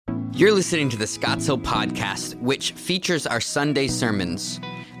You're listening to the Scottsdale Podcast, which features our Sunday sermons.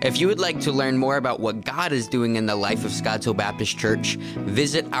 If you would like to learn more about what God is doing in the life of Scottsdale Baptist Church,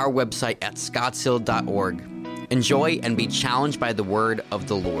 visit our website at scottsdale.org. Enjoy and be challenged by the word of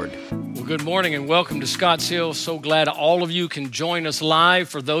the Lord. Well, good morning and welcome to Scottsdale. So glad all of you can join us live.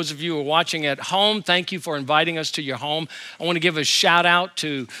 For those of you who are watching at home, thank you for inviting us to your home. I want to give a shout out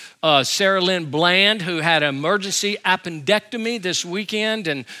to Sarah Lynn Bland, who had an emergency appendectomy this weekend,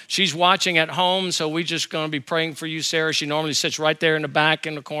 and she's watching at home. So we're just going to be praying for you, Sarah. She normally sits right there in the back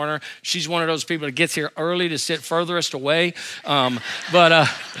in the corner. She's one of those people that gets here early to sit furthest away. But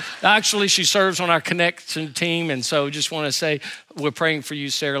actually, she serves on our Connection team. And so just want to say we're praying for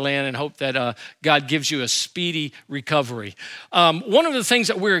you, Sarah Lynn, and hope that God gives you a speedy recovery. One of the things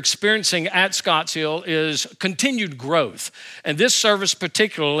that we're experiencing at Scottsdale is continued growth. And this service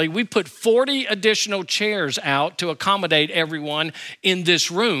particularly, we put 40 additional chairs out to accommodate everyone in this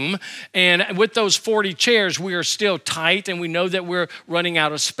room. And with those 40 chairs, we are still tight, and we know that we're running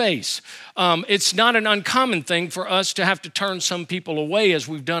out of space. It's not an uncommon thing for us to have to turn some people away, as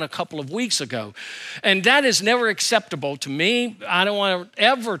we've done a couple of weeks ago. And that is never acceptable to me. I don't want to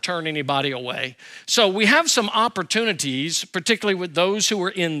ever turn anybody away. So we have some opportunities, particularly with those who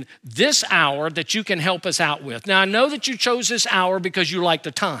are in this hour, that you can help us out with. Now, I know that you chose this hour because you like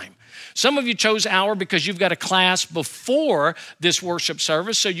the time. Some of you chose hour because you've got a class before this worship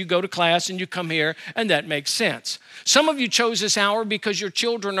service, so you go to class and you come here, and that makes sense. Some of you chose this hour because your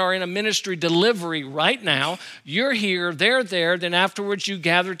children are in a ministry delivery right now. You're here, they're there, then afterwards you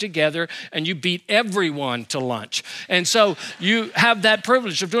gather together and you beat everyone to lunch. And so you have that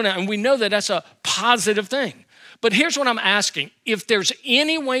privilege of doing that, and we know that that's a positive thing. But here's what I'm asking. If there's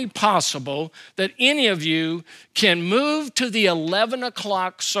any way possible that any of you can move to the 11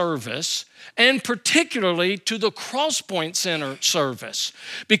 o'clock service, and particularly to the Crosspoint Center service,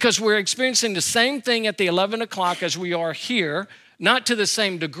 because we're experiencing the same thing at the 11 o'clock as we are here, not to the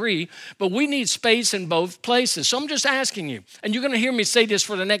same degree, but we need space in both places. So I'm just asking you, and you're going to hear me say this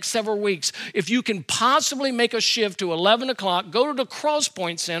for the next several weeks, if you can possibly make a shift to 11 o'clock, go to the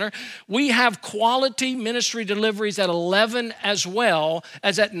Crosspoint Center. We have quality ministry deliveries at 11 as well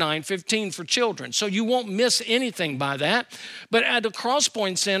as at 9:15 for children. So you won't miss anything by that. But at the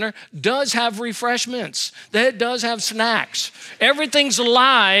Crosspoint Center does have refreshments. It does have snacks. Everything's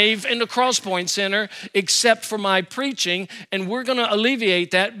live in the Crosspoint Center except for my preaching, and we're going to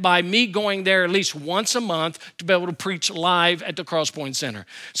alleviate that by me going there at least once a month to be able to preach live at the Crosspoint Center.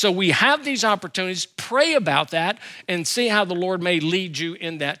 So we have these opportunities. Pray about that and see how the Lord may lead you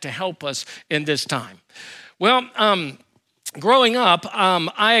in that to help us in this time. Well, growing up,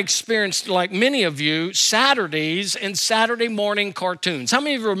 I experienced, like many of you, Saturdays and Saturday morning cartoons. How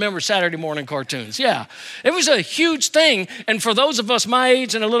many of you remember Saturday morning cartoons? Yeah, it was a huge thing. And for those of us my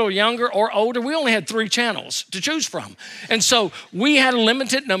age and a little younger or older, we only had 3 channels to choose from. And so we had a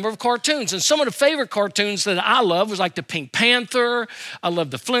limited number of cartoons. And some of the favorite cartoons that I love was like the Pink Panther. I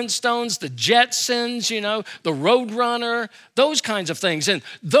love the Flintstones, the Jetsons, the Roadrunner, those kinds of things. And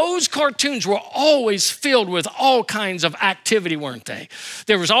those cartoons were always filled with all kinds of activity, weren't they?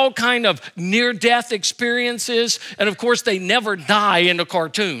 There was all kind of near-death experiences, and of course, they never die in the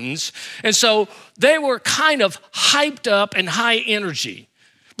cartoons. And so they were kind of hyped up and high energy.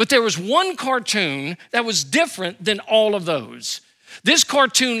 But there was one cartoon that was different than all of those. This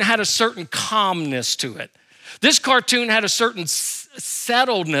cartoon had a certain calmness to it. This cartoon had a certain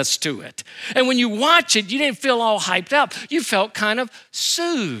settledness to it. And when you watch it, you didn't feel all hyped up. You felt kind of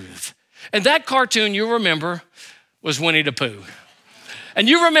soothed. And that cartoon, you'll remember, was Winnie the Pooh. And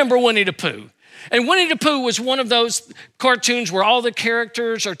you remember Winnie the Pooh. And Winnie the Pooh was one of those cartoons where all the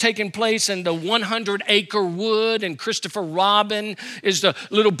characters are taking place in the 100-acre wood, and Christopher Robin is the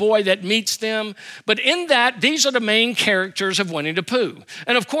little boy that meets them. But in that, these are the main characters of Winnie the Pooh.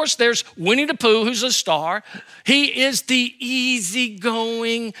 And of course, there's Winnie the Pooh, who's a star. He is the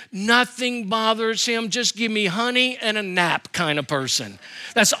easygoing, nothing bothers him, just give me honey and a nap kind of person.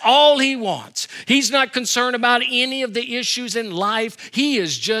 That's all he wants. He's not concerned about any of the issues in life. He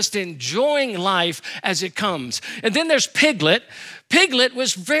is just enjoying life as it comes. And then there's Piglet. Piglet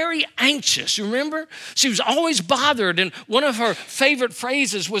was very anxious, you remember? She was always bothered, and one of her favorite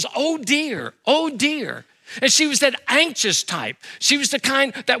phrases was, "Oh dear, oh dear." And she was that anxious type. She was the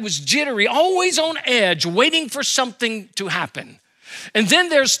kind that was jittery, always on edge, waiting for something to happen. And then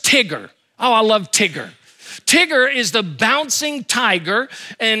there's Tigger. Oh, I love Tigger. Tigger is the bouncing tiger,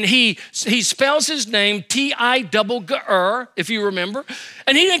 and he spells his name T-I-G-G-R, if you remember.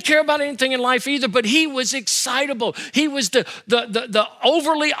 And he didn't care about anything in life either, but he was excitable. He was the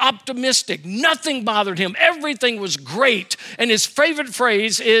overly optimistic. Nothing bothered him. Everything was great. And his favorite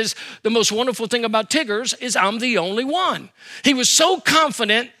phrase is, the most wonderful thing about Tiggers is, I'm the only one. He was so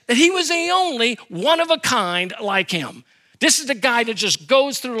confident that he was the only one of a kind like him. This is the guy that just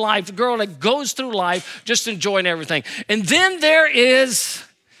goes through life, the girl that goes through life just enjoying everything. And then there is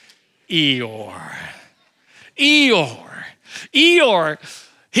Eeyore. Eeyore,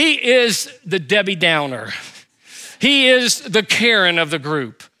 he is the Debbie Downer. He is the Karen of the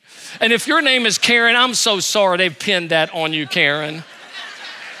group. And if your name is Karen, I'm so sorry they've pinned that on you, Karen.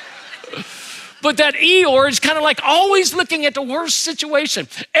 But that Eeyore is kind of like always looking at the worst situation.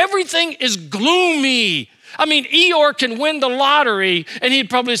 Everything is gloomy. I mean, Eeyore can win the lottery, and he'd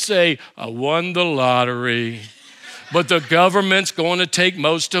probably say, I won the lottery, but the government's going to take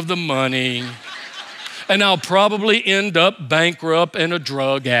most of the money, and I'll probably end up bankrupt and a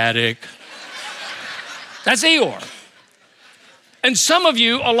drug addict. That's Eeyore. And some of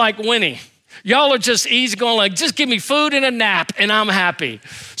you are like Winnie. Y'all are just easy going, like, just give me food and a nap and I'm happy.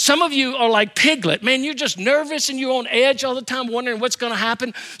 Some of you are like Piglet. Man, you're just nervous and you're on edge all the time wondering what's going to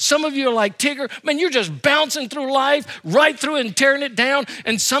happen. Some of you are like Tigger. Man, you're just bouncing through life, right through it and tearing it down.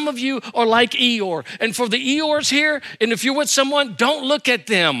 And some of you are like Eeyore. And for the Eeyores here, and if you're with someone, don't look at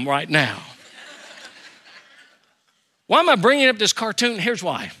them right now. Why am I bringing up this cartoon? Here's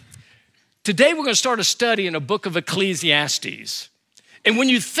why. Today we're going to start a study in a book of Ecclesiastes. And when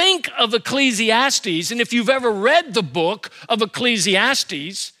you think of Ecclesiastes, and if you've ever read the book of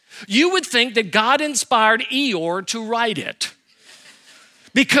Ecclesiastes, you would think that God inspired Eeyore to write it.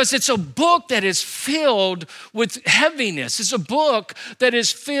 Because it's a book that is filled with heaviness. It's a book that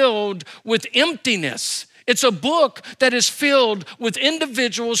is filled with emptiness. It's a book that is filled with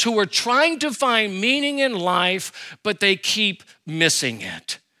individuals who are trying to find meaning in life, but they keep missing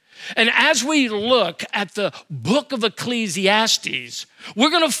it. And as we look at the book of Ecclesiastes, we're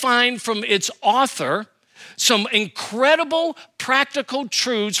going to find from its author some incredible practical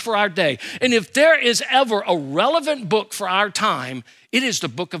truths for our day. And if there is ever a relevant book for our time, it is the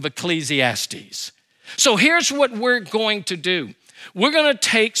book of Ecclesiastes. So here's what we're going to do. We're going to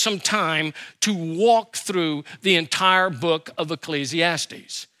take some time to walk through the entire book of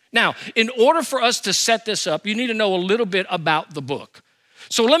Ecclesiastes. Now, in order for us to set this up, you need to know a little bit about the book.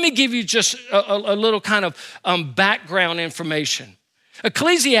 So let me give you just a little kind of background information.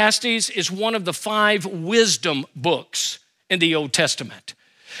 Ecclesiastes is one of the 5 wisdom books in the Old Testament.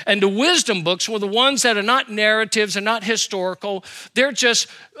 And the wisdom books were the ones that are not narratives and not historical. They're just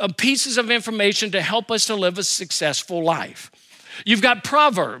pieces of information to help us to live a successful life. You've got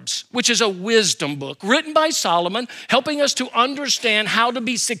Proverbs, which is a wisdom book written by Solomon, helping us to understand how to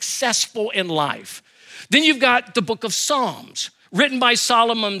be successful in life. Then you've got the book of Psalms, written by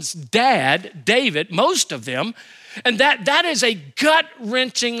Solomon's dad, David, most of them. And that is a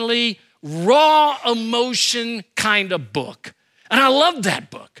gut-wrenchingly raw emotion kind of book. And I love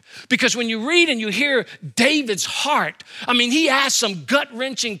that book because when you read and you hear David's heart, I mean, he asks some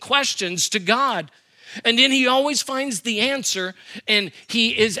gut-wrenching questions to God. And then he always finds the answer and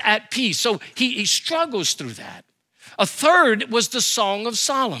he is at peace. So he struggles through that. A third was the Song of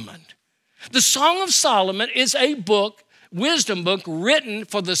Solomon. The Song of Solomon is a book, wisdom book, written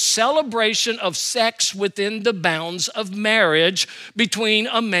for the celebration of sex within the bounds of marriage between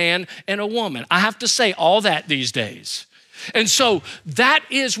a man and a woman. I have to say all that these days. And so that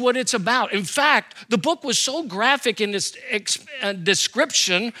is what it's about. In fact, the book was so graphic in its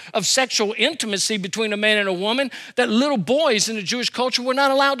description of sexual intimacy between a man and a woman that little boys in the Jewish culture were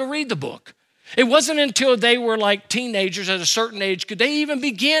not allowed to read the book. It wasn't until they were like teenagers at a certain age could they even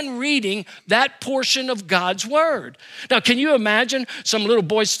begin reading that portion of God's word. Now, can you imagine some little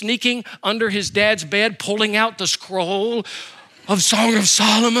boy sneaking under his dad's bed, pulling out the scroll of Song of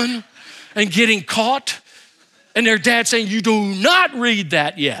Solomon and getting caught? And their dad saying, you do not read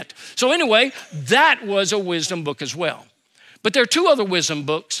that yet. So anyway, that was a wisdom book as well. But there are 2 other wisdom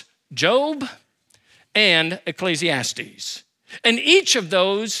books, Job and Ecclesiastes. And each of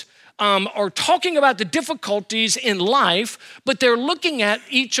those are talking about the difficulties in life, but they're looking at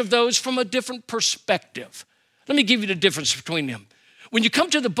each of those from a different perspective. Let me give you the difference between them. When you come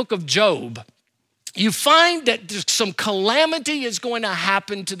to the book of Job, you find that some calamity is going to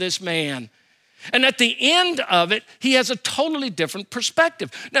happen to this man. And at the end of it, he has a totally different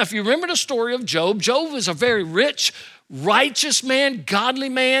perspective. Now, if you remember the story of Job, Job was a very rich, righteous man, godly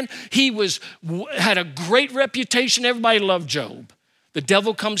man. He had a great reputation. Everybody loved Job. The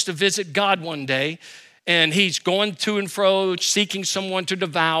devil comes to visit God one day, And he's going to and fro, seeking someone to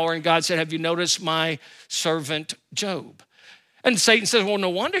devour. And God said, have you noticed my servant Job? And Satan says, well, no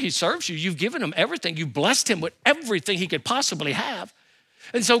wonder he serves you. You've given him everything. You blessed him with everything he could possibly have.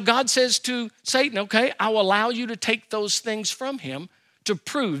 And so God says to Satan, okay, I'll allow you to take those things from him to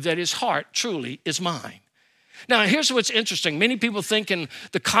prove that his heart truly is mine. Now, here's what's interesting. Many people think in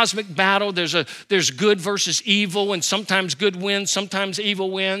the cosmic battle, there's good versus evil, and sometimes good wins, sometimes evil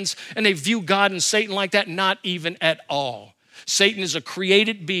wins, and they view God and Satan like that. Not even at all. Satan is a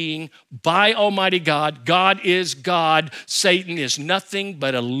created being by Almighty God. God is God. Satan is nothing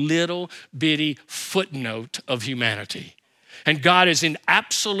but a little bitty footnote of humanity. And God is in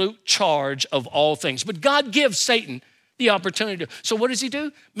absolute charge of all things. But God gives Satan the opportunity. So what does he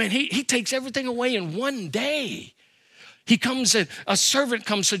do? Man, he takes everything away in one day. He comes and a servant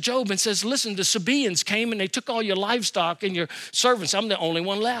comes to Job and says, listen, the Sabaeans came and they took all your livestock and your servants. I'm the only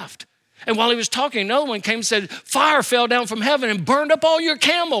one left. And while he was talking, another one came and said, fire fell down from heaven and burned up all your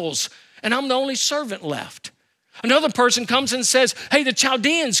camels. And I'm the only servant left. Another person comes and says, hey, the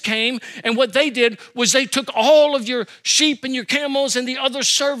Chaldeans came, and what they did was they took all of your sheep and your camels and the other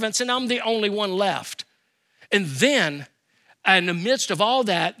servants, and I'm the only one left. And then, in the midst of all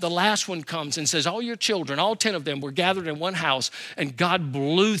that, the last one comes and says, all your children, all 10 of them were gathered in one house, and God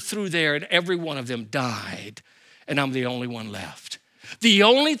blew through there, and every one of them died, and I'm the only one left. The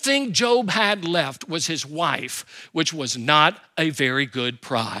only thing Job had left was his wife, which was not a very good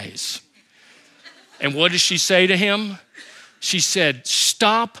prize. And what does she say to him? She said,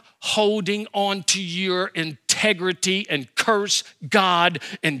 stop holding on to your integrity and curse God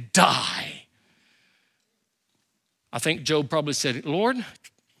and die. I think Job probably said, Lord,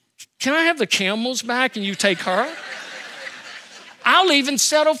 can I have the camels back and you take her? I'll even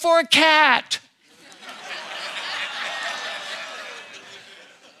settle for a cat.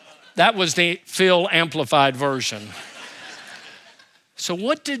 That was the Phil amplified version. So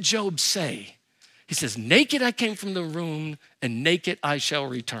what did Job say? He says, naked I came from the womb, and naked I shall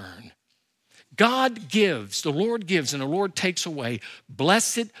return. God gives, the Lord gives, and the Lord takes away.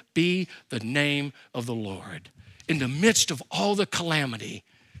 Blessed be the name of the Lord. In the midst of all the calamity,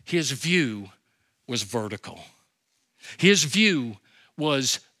 his view was vertical. His view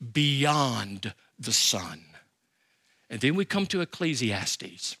was beyond the sun. And then we come to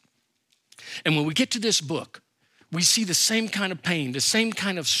Ecclesiastes. And when we get to this book, we see the same kind of pain, the same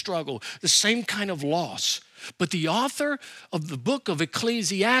kind of struggle, the same kind of loss. But the author of the book of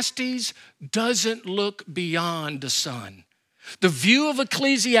Ecclesiastes doesn't look beyond the sun. The view of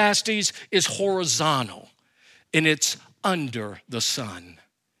Ecclesiastes is horizontal, and it's under the sun.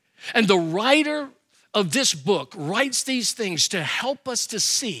 And the writer of this book writes these things to help us to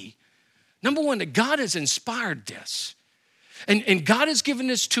see, number one, that God has inspired this. And God has given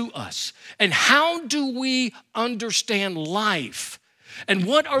this to us. And how do we understand life? And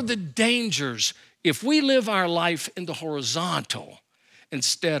what are the dangers if we live our life in the horizontal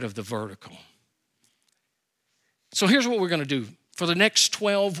instead of the vertical? So here's what we're going to do. For the next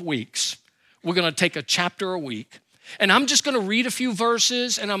 12 weeks, we're going to take a chapter a week. And I'm just going to read a few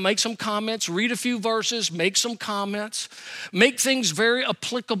verses and I'll make some comments, read a few verses, make some comments, make things very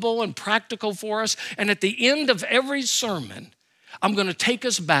applicable and practical for us. And at the end of every sermon, I'm going to take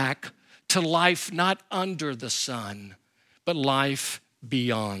us back to life not under the sun, but life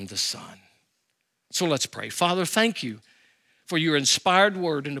beyond the sun. So let's pray. Father, thank you for your inspired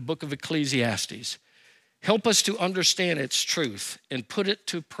word in the book of Ecclesiastes. Help us to understand its truth and put it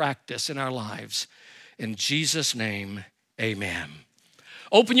to practice in our lives. In Jesus' name, amen.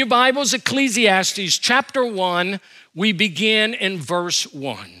 Open your Bibles, Ecclesiastes chapter 1. We begin in verse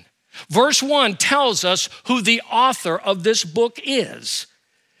 1. Verse 1 tells us who the author of this book is.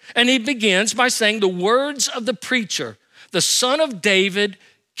 And he begins by saying, the words of the preacher, the son of David,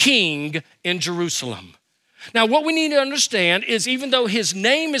 king in Jerusalem. Now, what we need to understand is even though his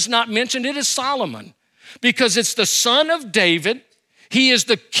name is not mentioned, it is Solomon, because it's the son of David. He is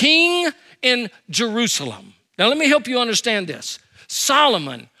the king in Jerusalem. Now, let me help you understand this.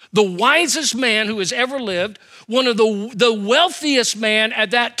 Solomon, the wisest man who has ever lived, one of the wealthiest man at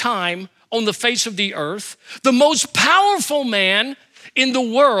that time on the face of the earth, the most powerful man in the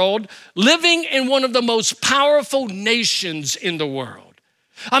world, living in one of the most powerful nations in the world.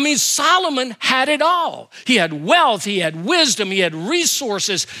 I mean, Solomon had it all. He had wealth, he had wisdom, he had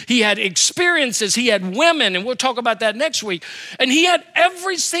resources, he had experiences, he had women, and we'll talk about that next week. And he had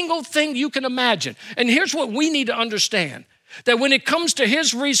every single thing you can imagine. And here's what we need to understand, that when it comes to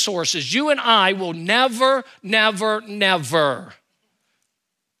his resources, you and I will never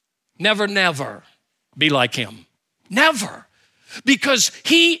be like him. Never. because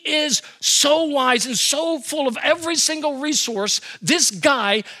he is so wise and so full of every single resource. This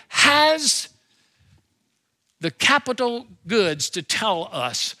guy has the capital goods to tell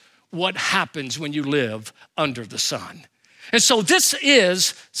us what happens when you live under the sun. And so this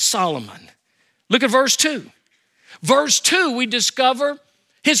is Solomon. Look at verse 2. Verse 2, we discover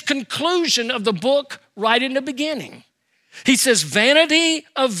his conclusion of the book right in the beginning. He says, vanity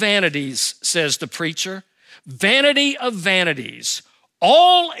of vanities, says the preacher. Vanity of vanities.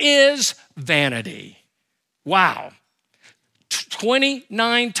 All is vanity. Wow.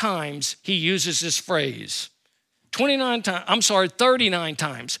 29 times he uses this phrase. 39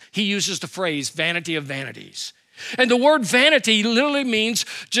 times he uses the phrase vanity of vanities. And the word vanity literally means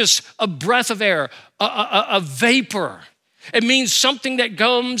just a breath of air, a vapor. It means something that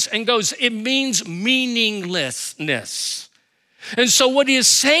comes and goes. It means meaninglessness. And so what he is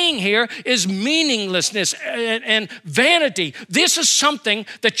saying here is meaninglessness and vanity. This is something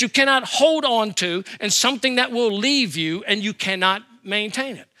that you cannot hold on to and something that will leave you and you cannot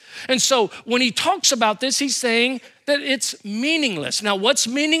maintain it. And so when he talks about this, he's saying that it's meaningless. Now, what's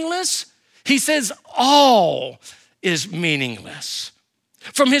meaningless? He says all is meaningless.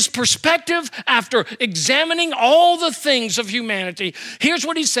 From his perspective, after examining all the things of humanity, here's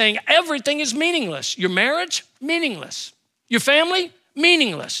what he's saying. Everything is meaningless. Your marriage, meaningless. Your family,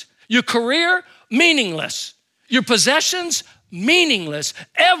 meaningless. Your career, meaningless. Your possessions, meaningless.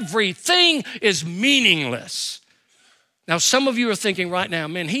 Everything is meaningless. Now, some of you are thinking right now,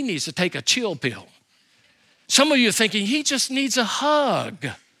 man, he needs to take a chill pill. Some of you are thinking, he just needs a hug.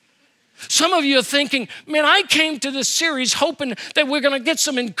 Some of you are thinking, man, I came to this series hoping that we're going to get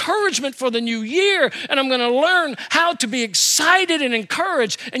some encouragement for the new year, and I'm going to learn how to be excited and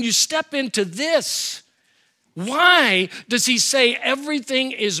encouraged, and you step into this. Why does he say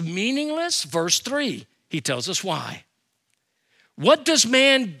everything is meaningless? Verse 3, he tells us why. What does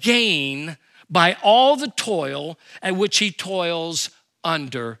man gain by all the toil at which he toils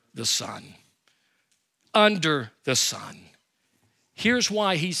under the sun? Under the sun. Here's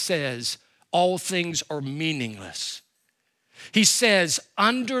why he says all things are meaningless. He says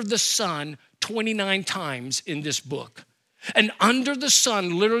under the sun 29 times in this book. And under the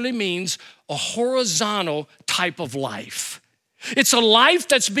sun literally means a horizontal type of life. It's a life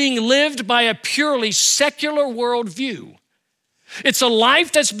that's being lived by a purely secular worldview. It's a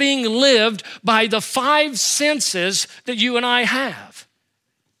life that's being lived by the 5 senses that you and I have.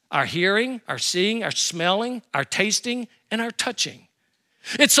 Our hearing, our seeing, our smelling, our tasting, and our touching.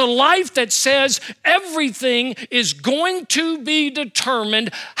 It's a life that says everything is going to be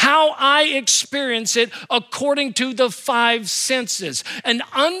determined how I experience it according to the 5 senses. And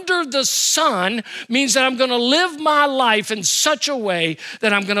under the sun means that I'm going to live my life in such a way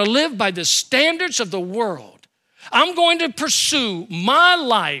that I'm going to live by the standards of the world. I'm going to pursue my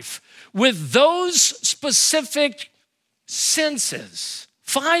life with those specific senses,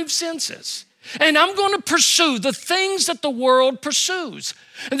 5 senses. And I'm going to pursue the things that the world pursues.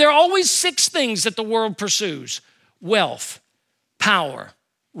 And there are always 6 things that the world pursues: wealth, power,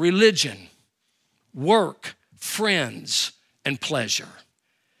 religion, work, friends, and pleasure.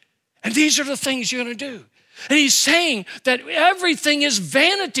 And these are the things you're going to do. And he's saying that everything is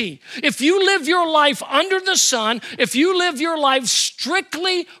vanity. If you live your life under the sun, if you live your life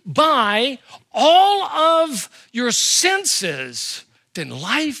strictly by all of your senses, then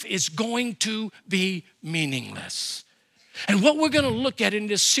life is going to be meaningless. And what we're going to look at in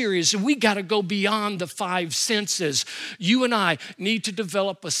this series, we got to go beyond the 5 senses. You and I need to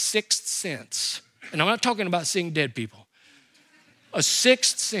develop a 6th sense. And I'm not talking about seeing dead people. A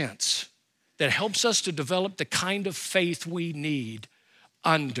 6th sense that helps us to develop the kind of faith we need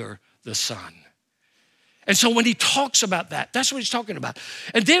under the sun. And so when he talks about that, that's what he's talking about.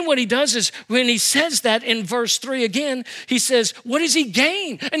 And then what he does is when he says that in verse 3 again, he says, what does he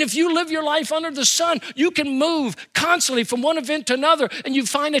gain? And if you live your life under the sun, you can move constantly from one event to another, and you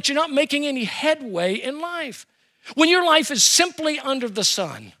find that you're not making any headway in life. When your life is simply under the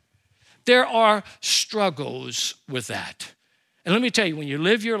sun, there are struggles with that. And let me tell you, when you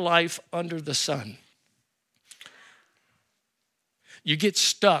live your life under the sun, you get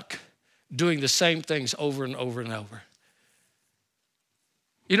stuck doing the same things over and over and over.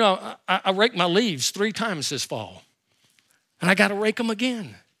 You know, I raked my leaves 3 times this fall, and I got to rake them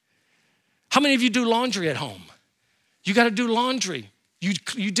again. How many of you do laundry at home? You got to do laundry.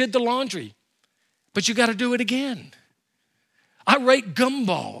 You did the laundry, but you got to do it again. I rake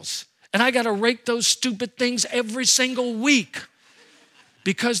gumballs, and I got to rake those stupid things every single week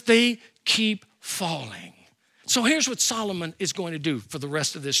because they keep falling. So here's what Solomon is going to do for the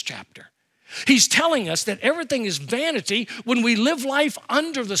rest of this chapter. He's telling us that everything is vanity when we live life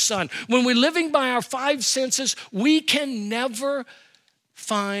under the sun. When we're living by our five senses, we can never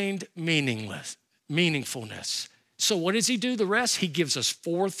find meaningfulness. So what does he do the rest? He gives us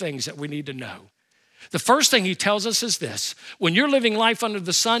four things that we need to know. The first thing he tells us is this: when you're living life under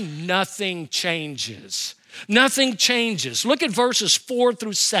the sun, nothing changes. Nothing changes. Look at verses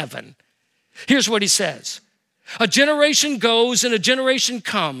 4-7. Here's what he says. A generation goes and a generation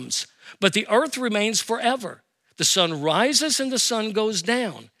comes, but the earth remains forever. The sun rises and the sun goes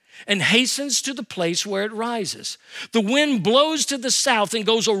down and hastens to the place where it rises. The wind blows to the south and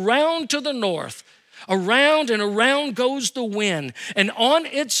goes around to the north. Around and around goes the wind, and on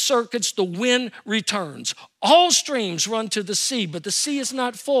its circuits the wind returns. All streams run to the sea, but the sea is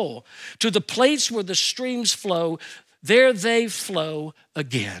not full. To the place where the streams flow, there they flow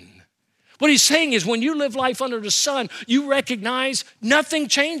again. What he's saying is when you live life under the sun, you recognize nothing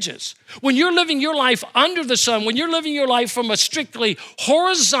changes. When you're living your life under the sun, when you're living your life from a strictly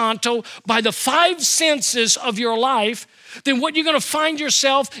horizontal, by the five senses of your life, then what you're going to find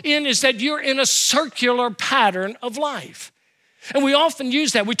yourself in is that you're in a circular pattern of life. And we often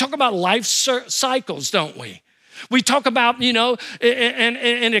use that. We talk about life cycles, don't we? We talk about, and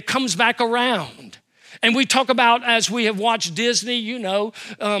it comes back around. And we talk about, as we have watched Disney,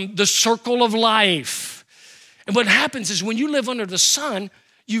 the circle of life. And what happens is when you live under the sun,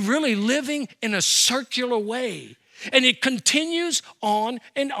 you're really living in a circular way. And it continues on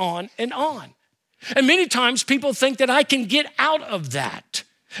and on and on. And many times people think that I can get out of that.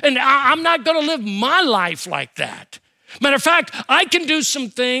 And I'm not going to live my life like that. Matter of fact, I can do some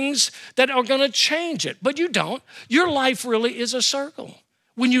things that are going to change it, but you don't. Your life really is a circle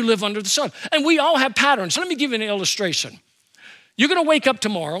when you live under the sun. And we all have patterns. Let me give you an illustration. You're going to wake up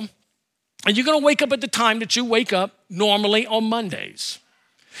tomorrow, and you're going to wake up at the time that you wake up normally on Mondays.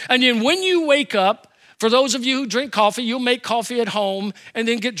 And then when you wake up, for those of you who drink coffee, you'll make coffee at home and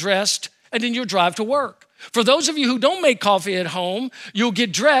then get dressed, and then you'll drive to work. For those of you who don't make coffee at home, you'll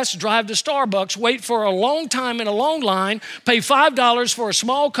get dressed, drive to Starbucks, wait for a long time in a long line, pay $5 for a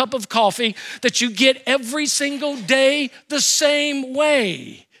small cup of coffee that you get every single day the same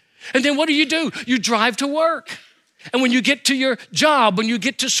way. And then what do? You drive to work. And when you get to your job, when you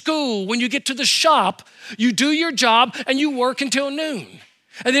get to school, when you get to the shop, you do your job and you work until noon.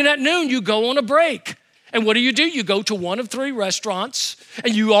 And then at noon, you go on a break. And what do? You go to one of three restaurants,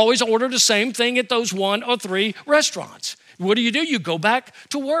 and you always order the same thing at those one or three restaurants. What do? You go back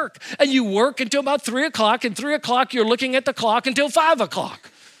to work, and you work until about 3 o'clock, and 3 o'clock, you're looking at the clock until 5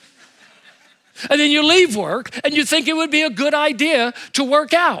 o'clock. And then you leave work, and you think it would be a good idea to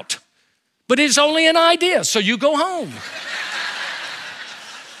work out. But it's only an idea, so you go home.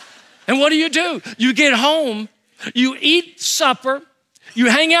 And what do? You get home, you eat supper, you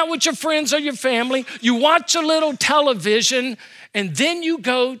hang out with your friends or your family, you watch a little television, and then you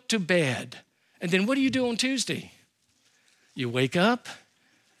go to bed. And then what do you do on Tuesday? You wake up,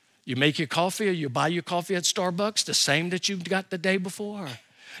 you make your coffee, or you buy your coffee at Starbucks, the same that you got the day before.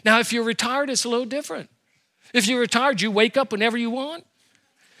 Now, if you're retired, it's a little different. If you're retired, you wake up whenever you want.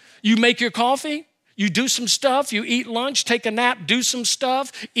 You make your coffee, you do some stuff, you eat lunch, take a nap, do some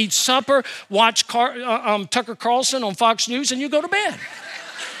stuff, eat supper, watch Tucker Carlson on Fox News, and you go to bed.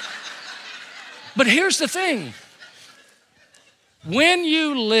 But here's the thing. When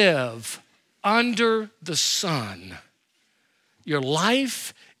you live under the sun, your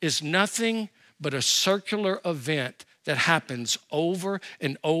life is nothing but a circular event that happens over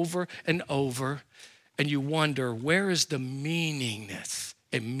and over and over, and you wonder, where is the meaningness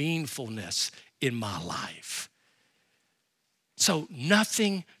and meaningfulness in my life? So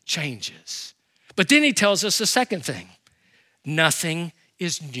nothing changes. But then he tells us the second thing. Nothing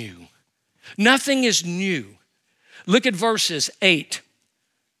is new. Nothing is new. Look at verses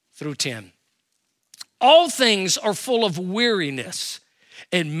 8-10. All things are full of weariness,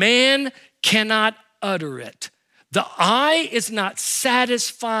 and man cannot utter it. The eye is not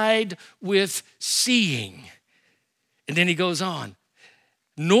satisfied with seeing. And then he goes on,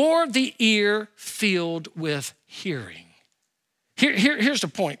 nor the ear filled with hearing. Here's the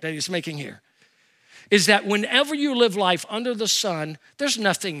point that he's making here, is that whenever you live life under the sun, there's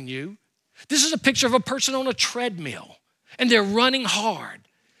nothing new. This is a picture of a person on a treadmill, and they're running hard,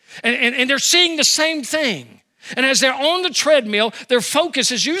 and they're seeing the same thing. And as they're on the treadmill, their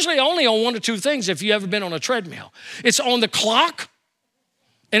focus is usually only on one or two things if you've ever been on a treadmill. It's on the clock,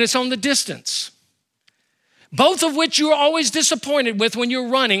 and it's on the distance, both of which you're always disappointed with when you're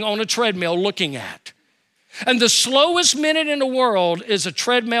running on a treadmill looking at. And the slowest minute in the world is a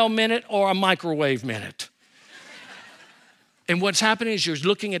treadmill minute or a microwave minute. And what's happening is you're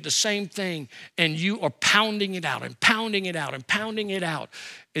looking at the same thing and you are pounding it out and pounding it out and pounding it out.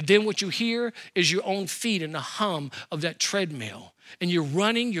 And then what you hear is your own feet and the hum of that treadmill. And you're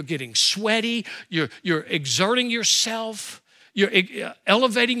running, you're getting sweaty, you're exerting yourself, you're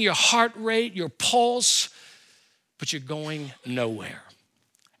elevating your heart rate, your pulse, but you're going nowhere.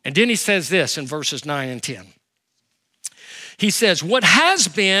 And then he says this in verses 9 and 10. He says, what has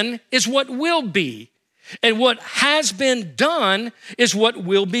been is what will be, and what has been done is what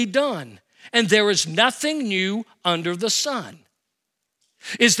will be done. And there is nothing new under the sun.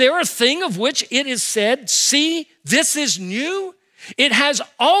 Is there a thing of which it is said, see, this is new? It has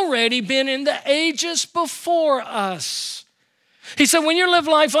already been in the ages before us. He said, when you live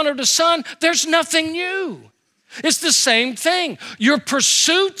life under the sun, there's nothing new. It's the same thing. Your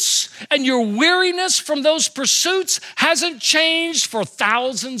pursuits and your weariness from those pursuits hasn't changed for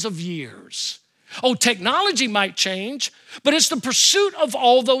thousands of years. Oh, technology might change, but it's the pursuit of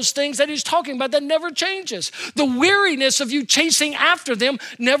all those things that he's talking about that never changes. The weariness of you chasing after them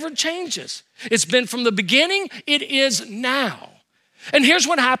never changes. It's been from the beginning, it is now. And here's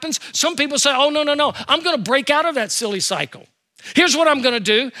what happens. Some people say, oh, no, I'm gonna break out of that silly cycle. Here's what I'm gonna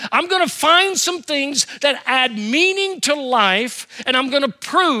do. I'm gonna find some things that add meaning to life, and I'm gonna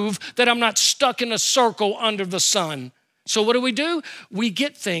prove that I'm not stuck in a circle under the sun. So what do? We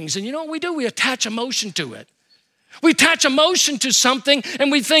get things, and you know what we do? We attach emotion to it. We attach emotion to something,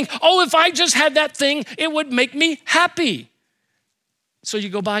 and we think, oh, if I just had that thing, it would make me happy. So you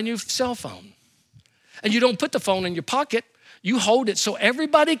go buy a new cell phone, and you don't put the phone in your pocket. You hold it so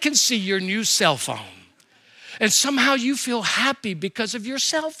everybody can see your new cell phone. And somehow you feel happy because of your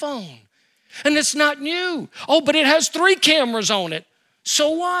cell phone. And it's not new. Oh, but it has 3 cameras on it. So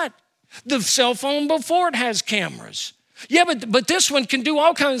what? The cell phone before it has cameras. Yeah, but this one can do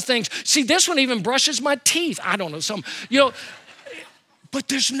all kinds of things. See, this one even brushes my teeth. I don't know, but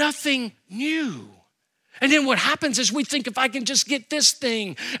there's nothing new. And then what happens is we think if I can just get this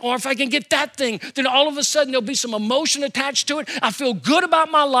thing or if I can get that thing, then all of a sudden there'll be some emotion attached to it. I feel good about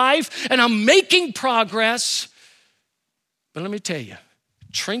my life and I'm making progress. But let me tell you,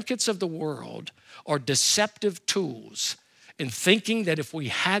 trinkets of the world are deceptive tools in thinking that if we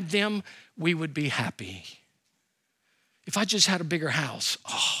had them, we would be happy. If I just had a bigger house,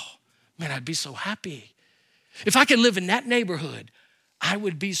 oh, man, I'd be so happy. If I could live in that neighborhood, I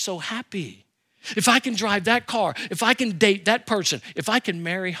would be so happy. If I can drive that car, if I can date that person, if I can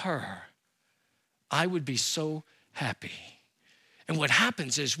marry her, I would be so happy. And what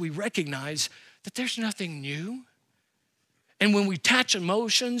happens is we recognize that there's nothing new. And when we attach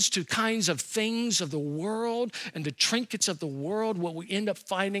emotions to kinds of things of the world and the trinkets of the world, what we end up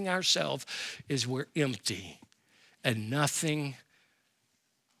finding ourselves is we're empty and nothing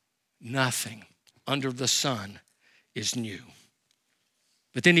under the sun is new.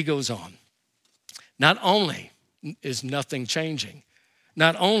 But then he goes on. Not only is nothing changing,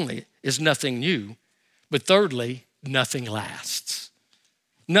 not only is nothing new, but thirdly, nothing lasts.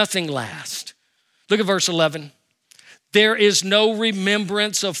 Nothing lasts. Look at verse 11. There is no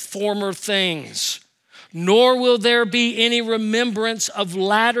remembrance of former things, nor will there be any remembrance of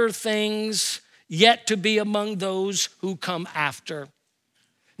latter things yet to be among those who come after.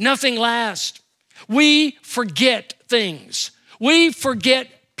 Nothing lasts. We forget things. We forget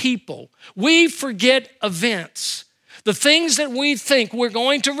people. We forget events. The things that we think we're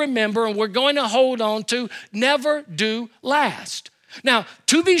going to remember and we're going to hold on to never do last. Now,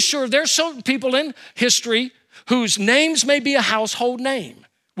 to be sure, there's certain people in history whose names may be a household name.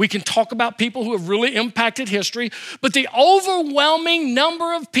 We can talk about people who have really impacted history, but the overwhelming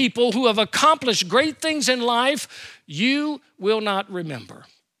number of people who have accomplished great things in life, you will not remember.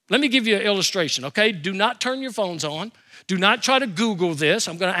 Let me give you an illustration, okay? Do not turn your phones on. Do not try to Google this.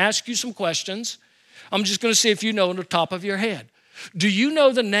 I'm going to ask you some questions. I'm just going to see if you know on the top of your head. Do you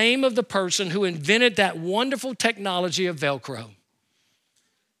know the name of the person who invented that wonderful technology of Velcro?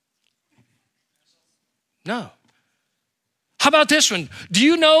 No. How about this one? Do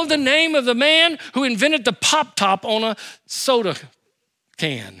you know the name of the man who invented the pop top on a soda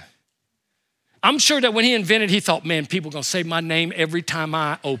can? I'm sure that when he invented, he thought, man, people are going to say my name every time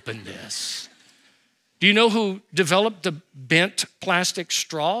I open this. Do you know who developed the bent plastic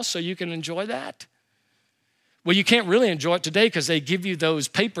straw so you can enjoy that? Well, you can't really enjoy it today because they give you those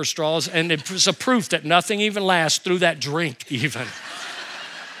paper straws and it's a proof that nothing even lasts through that drink even.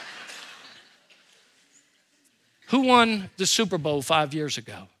 Who won the Super Bowl 5 years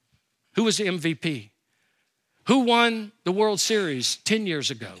ago? Who was the MVP? Who won the World Series 10 years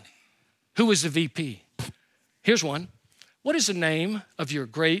ago? Who was the VP? Here's one. What is the name of your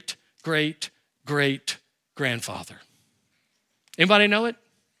great-great-great-grandfather? Anybody know it?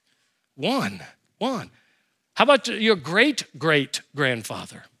 One. How about your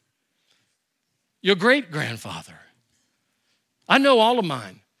great-great-grandfather? Your great-grandfather. I know all of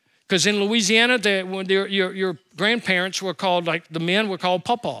mine. Because in Louisiana, your grandparents were called, like the men were called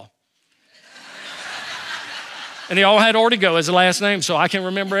Pawpaw. And they all had Ortego as the last name, so I can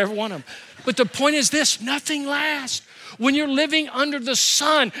remember every one of them. But the point is this, nothing lasts. When you're living under the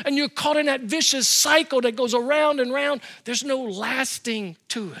sun and you're caught in that vicious cycle that goes around and around, there's no lasting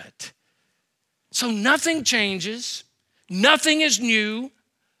to it. So nothing changes, nothing is new,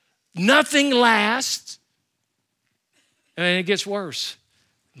 nothing lasts, and it gets worse.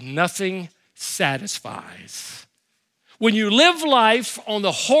 Nothing satisfies. When you live life on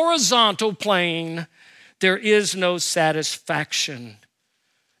the horizontal plane, there is no satisfaction.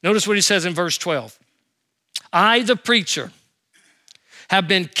 Notice what he says in verse 12. I, the preacher, have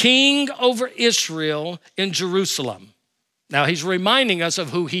been king over Israel in Jerusalem. Now he's reminding us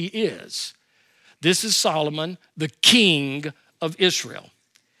of who he is. This is Solomon, the king of Israel.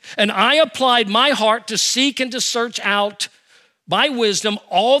 And I applied my heart to seek and to search out by wisdom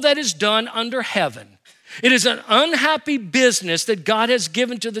all that is done under heaven. It is an unhappy business that God has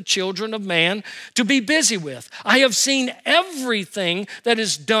given to the children of man to be busy with. I have seen everything that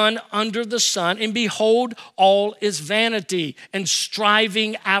is done under the sun, and behold, all is vanity and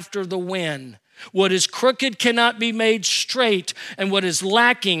striving after the wind. What is crooked cannot be made straight, and what is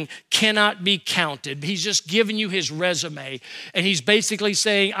lacking cannot be counted. He's just giving you his resume, and he's basically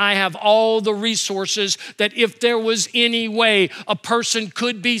saying, I have all the resources that if there was any way a person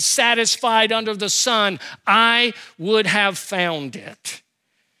could be satisfied under the sun, I would have found it.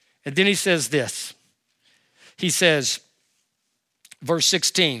 And then he says this. He says, verse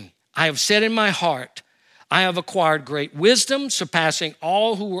 16, I have said in my heart, I have acquired great wisdom, surpassing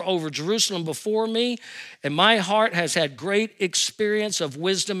all who were over Jerusalem before me, and my heart has had great experience of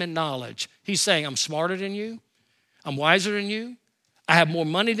wisdom and knowledge. He's saying, I'm smarter than you. I'm wiser than you. I have more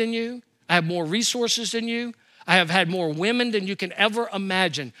money than you. I have more resources than you. I have had more women than you can ever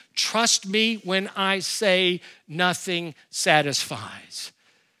imagine. Trust me when I say nothing satisfies.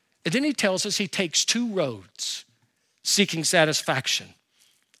 And then he tells us he takes two roads seeking satisfaction.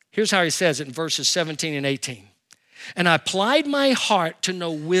 Here's how he says it in verses 17 and 18. And I applied my heart to know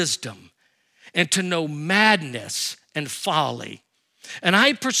wisdom and to know madness and folly. And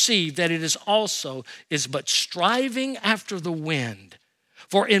I perceive that it is but striving after the wind.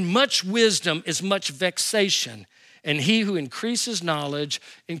 For in much wisdom is much vexation, and he who increases knowledge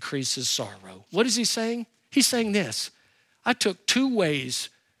increases sorrow. What is he saying? He's saying this. I took two ways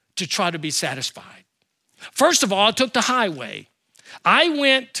to try to be satisfied. First of all, I took the highway. I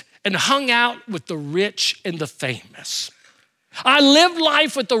went and hung out with the rich and the famous. I lived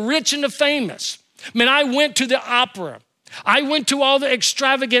life with the rich and the famous. I mean, I went to the opera. I went to all the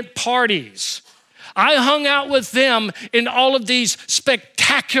extravagant parties. I hung out with them in all of these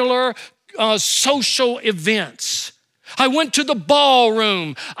spectacular social events. I went to the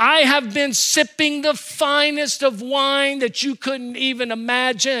ballroom. I have been sipping the finest of wine that you couldn't even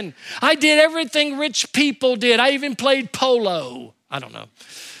imagine. I did everything rich people did. I even played polo. I don't know.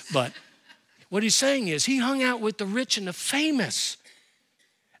 But what he's saying is he hung out with the rich and the famous,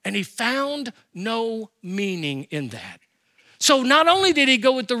 and he found no meaning in that. So not only did he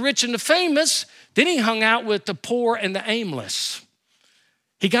go with the rich and the famous, then he hung out with the poor and the aimless.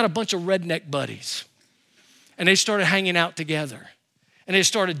 He got a bunch of redneck buddies, and they started hanging out together. And they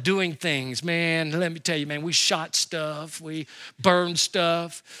started doing things. Man, let me tell you, man, we shot stuff. We burned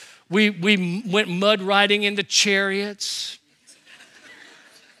stuff. We went mud riding in the chariots.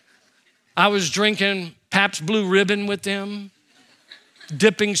 I was drinking Pabst Blue Ribbon with them,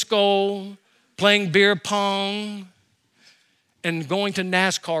 dipping skull, playing beer pong, and going to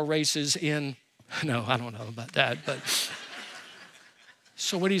NASCAR races no, I don't know about that, but.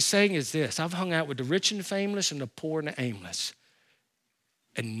 So what he's saying is this: I've hung out with the rich and the famous and the poor and the aimless,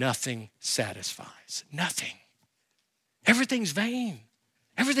 and nothing satisfies. Nothing. Everything's vain.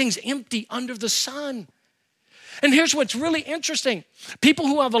 Everything's empty under the sun. And here's what's really interesting. People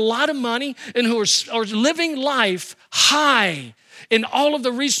who have a lot of money and who are living life high in all of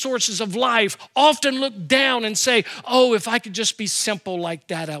the resources of life often look down and say, oh, if I could just be simple like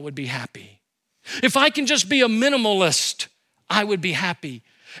that, I would be happy. If I can just be a minimalist, I would be happy.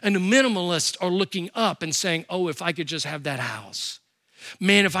 And the minimalists are looking up and saying, oh, if I could just have that house.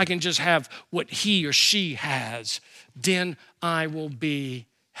 Man, if I can just have what he or she has, then I will be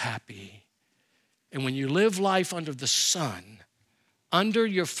happy. And when you live life under the sun, under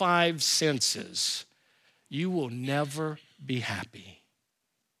your five senses, you will never be happy.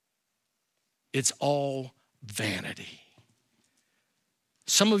 It's all vanity.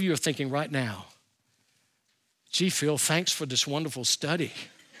 Some of you are thinking right now, gee, Phil, thanks for this wonderful study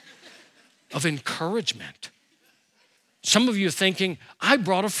of encouragement. Some of you are thinking, I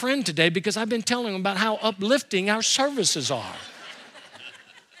brought a friend today because I've been telling him about how uplifting our services are.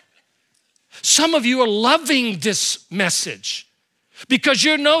 Some of you are loving this message because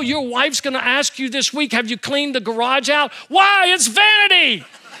you know your wife's gonna ask you this week, have you cleaned the garage out? Why? It's vanity.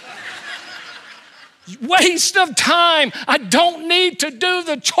 Waste of time. I don't need to do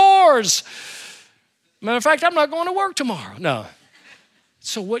the chores. Matter of fact, I'm not going to work tomorrow. No.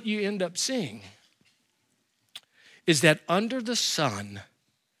 So what you end up seeing is that under the sun,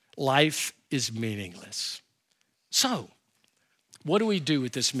 life is meaningless. So, what do we do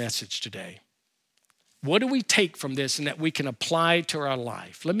with this message today? What do we take from this and that we can apply to our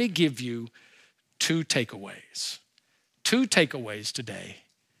life? Let me give you two takeaways. Two takeaways today.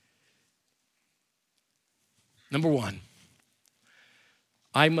 Number one,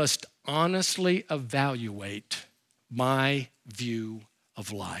 I must honestly evaluate my view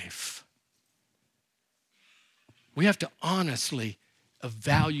of life. We have to honestly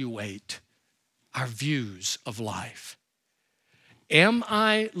evaluate our views of life. Am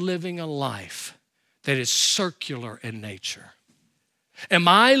I living a life that is circular in nature? Am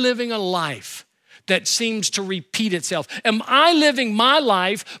I living a life that seems to repeat itself? Am I living my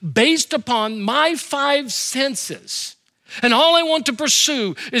life based upon my five senses? And all I want to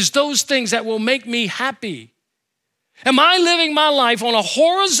pursue is those things that will make me happy. Am I living my life on a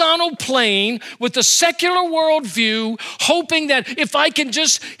horizontal plane with a secular worldview, hoping that if I can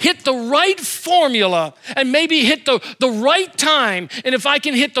just hit the right formula and maybe hit the right time, and if I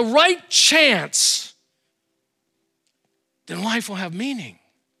can hit the right chance, then life will have meaning?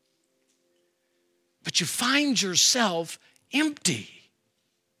 But you find yourself empty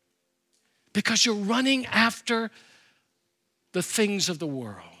because you're running after the things of the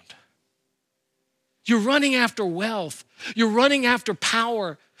world. You're running after wealth. You're running after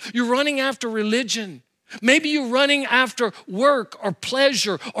power. You're running after religion. Maybe you're running after work or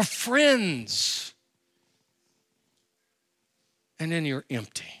pleasure or friends. And then you're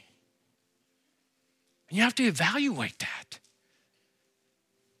empty. And you have to evaluate that.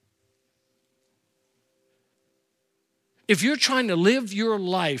 If you're trying to live your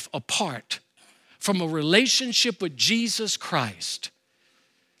life apart from a relationship with Jesus Christ,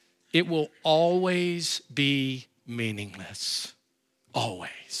 it will always be meaningless.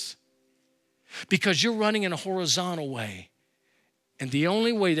 Always. Because you're running in a horizontal way. And the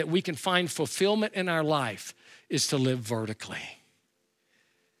only way that we can find fulfillment in our life is to live vertically.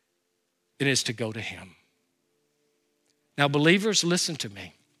 It is to go to Him. Now, believers, listen to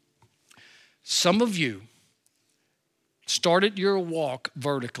me. Some of you started your walk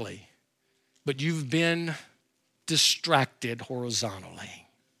vertically, but you've been distracted horizontally.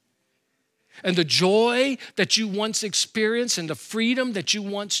 And the joy that you once experienced and the freedom that you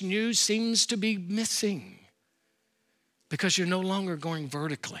once knew seems to be missing because you're no longer going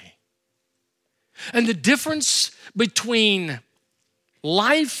vertically. And the difference between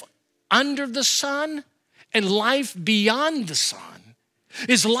life under the sun and life beyond the sun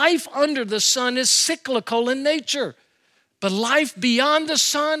is life under the sun is cyclical in nature, but life beyond the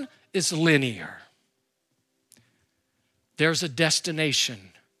sun is linear. There's a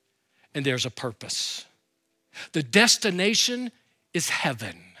destination and there's a purpose. The destination is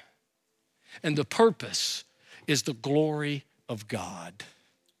heaven, and the purpose is the glory of God.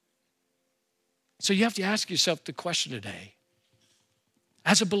 So you have to ask yourself the question today,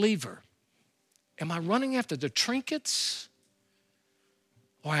 as a believer, am I running after the trinkets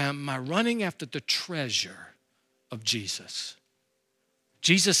or am I running after the treasure of Jesus?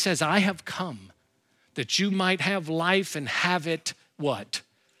 Jesus says, I have come that you might have life and have it what?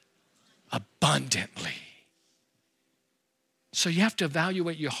 Abundantly. So you have to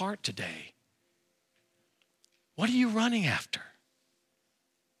evaluate your heart today. What are you running after?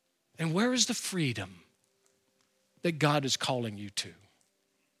 And where is the freedom that God is calling you to?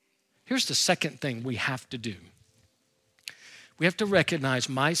 Here's the second thing we have to do. We have to recognize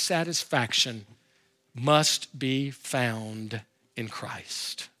my satisfaction must be found in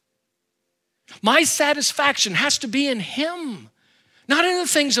Christ. My satisfaction has to be in Him, not in the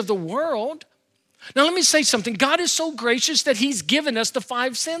things of the world. Now let me say something. God is so gracious that He's given us the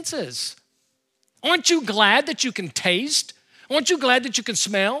five senses. Aren't you glad that you can taste? Aren't you glad that you can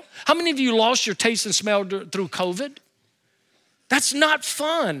smell? How many of you lost your taste and smell through COVID? That's not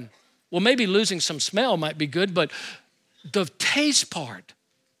fun. Well, maybe losing some smell might be good, but the taste part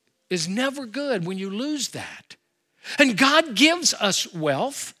is never good when you lose that. And God gives us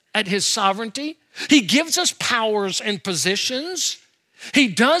wealth at His sovereignty. He gives us powers and positions. He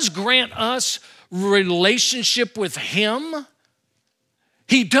does grant us relationship with him.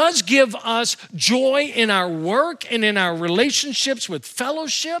 He does give us joy in our work and in our relationships with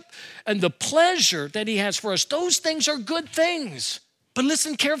fellowship and the pleasure that he has for us. Those things are good things. But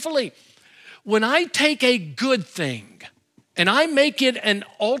listen carefully. When I take a good thing and I make it an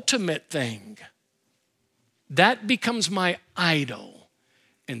ultimate thing, that becomes my idol,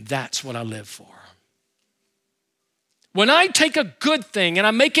 and that's what I live for. When I take a good thing and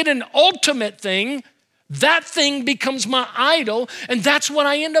I make it an ultimate thing, that thing becomes my idol, and that's what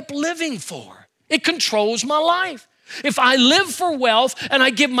I end up living for. It controls my life. If I live for wealth and I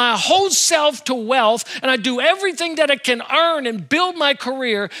give my whole self to wealth and I do everything that I can earn and build my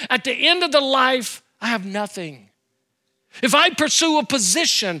career, at the end of the life, I have nothing. If I pursue a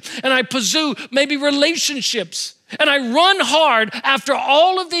position and I pursue maybe relationships and I run hard after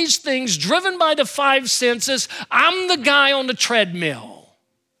all of these things driven by the five senses, I'm the guy on the treadmill.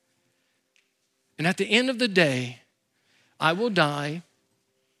 And at the end of the day, I will die.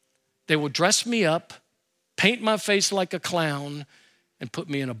 They will dress me up, paint my face like a clown, and put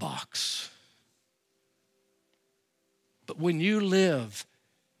me in a box. But when you live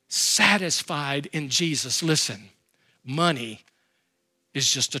satisfied in Jesus, listen, money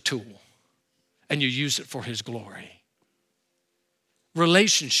is just a tool, and you use it for his glory.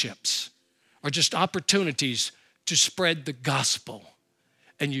 Relationships are just opportunities to spread the gospel,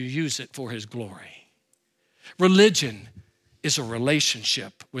 and you use it for his glory. Religion is a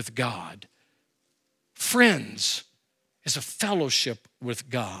relationship with God. Friends is a fellowship with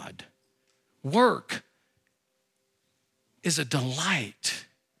God. Work is a delight.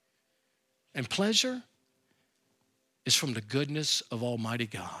 And pleasure is from the goodness of Almighty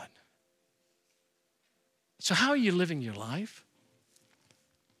God. So how are you living your life?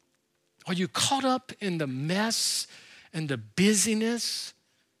 Are you caught up in the mess and the busyness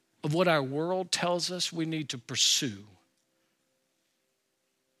of what our world tells us we need to pursue?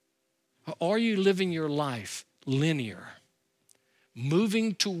 Or are you living your life linear,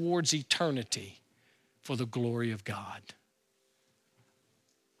 moving towards eternity for the glory of God?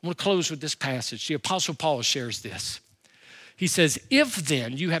 I'm going to close with this passage. The Apostle Paul shares this. He says, if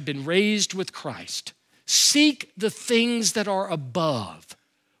then you have been raised with Christ, seek the things that are above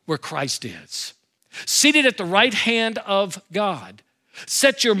where Christ is, seated at the right hand of God.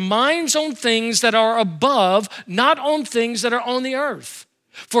 Set your minds on things that are above, not on things that are on the earth.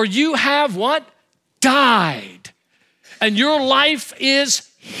 For you have what? Died. And your life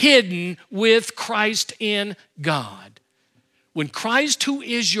is hidden with Christ in God. When Christ, who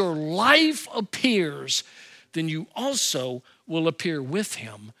is your life, appears, then you also will appear with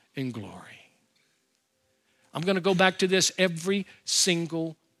him in glory. I'm going to go back to this every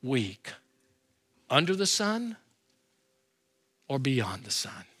single week. Under the sun or beyond the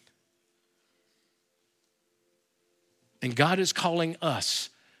sun. And God is calling us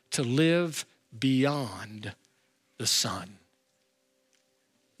to live beyond the sun.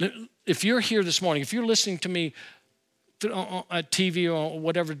 If you're here this morning, if you're listening to me on TV or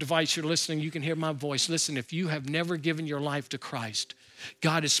whatever device you're listening, you can hear my voice. Listen, if you have never given your life to Christ,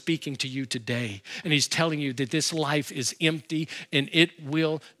 God is speaking to you today, and he's telling you that this life is empty and it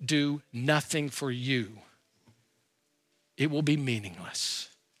will do nothing for you. It will be meaningless.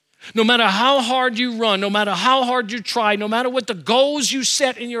 No matter how hard you run, no matter how hard you try, no matter what the goals you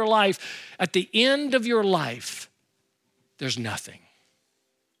set in your life, at the end of your life, there's nothing.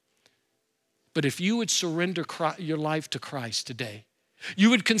 But if you would surrender your life to Christ today, you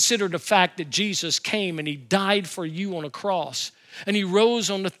would consider the fact that Jesus came and he died for you on a cross, and he rose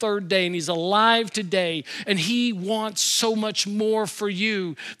on the third day, and he's alive today, and he wants so much more for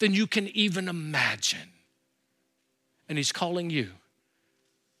you than you can even imagine. And he's calling you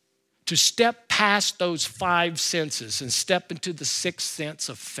to step past those five senses and step into the sixth sense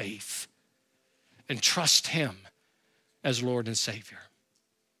of faith and trust him as Lord and Savior.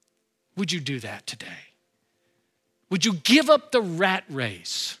 Would you do that today? Would you give up the rat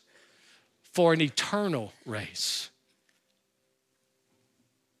race for an eternal race?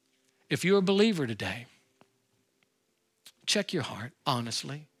 If you're a believer today, check your heart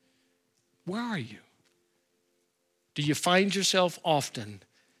honestly. Where are you? Do you find yourself often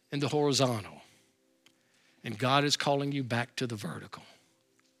in the horizontal? And God is calling you back to the vertical.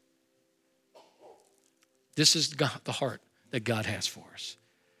 This is the heart that God has for us.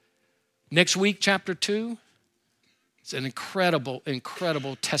 Next week, chapter 2, it's an incredible,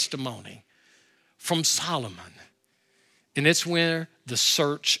 incredible testimony from Solomon. And it's where the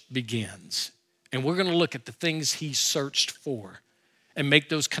search begins. And we're going to look at the things he searched for and make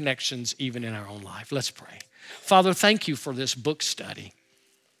those connections even in our own life. Let's pray. Father, thank you for this book study.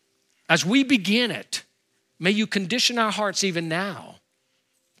 As we begin it, may you condition our hearts even now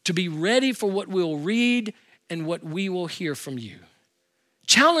to be ready for what we'll read and what we will hear from you.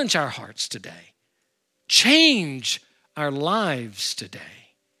 Challenge our hearts today. Change our lives today.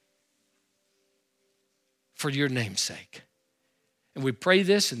 For your name's sake. And we pray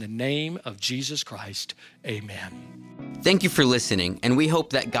this in the name of Jesus Christ. Amen. Thank you for listening, and we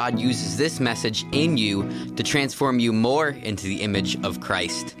hope that God uses this message in you to transform you more into the image of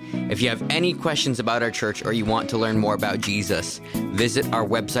Christ. If you have any questions about our church or you want to learn more about Jesus, visit our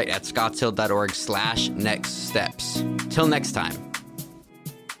website at scottshill.org/nextsteps. Till next time.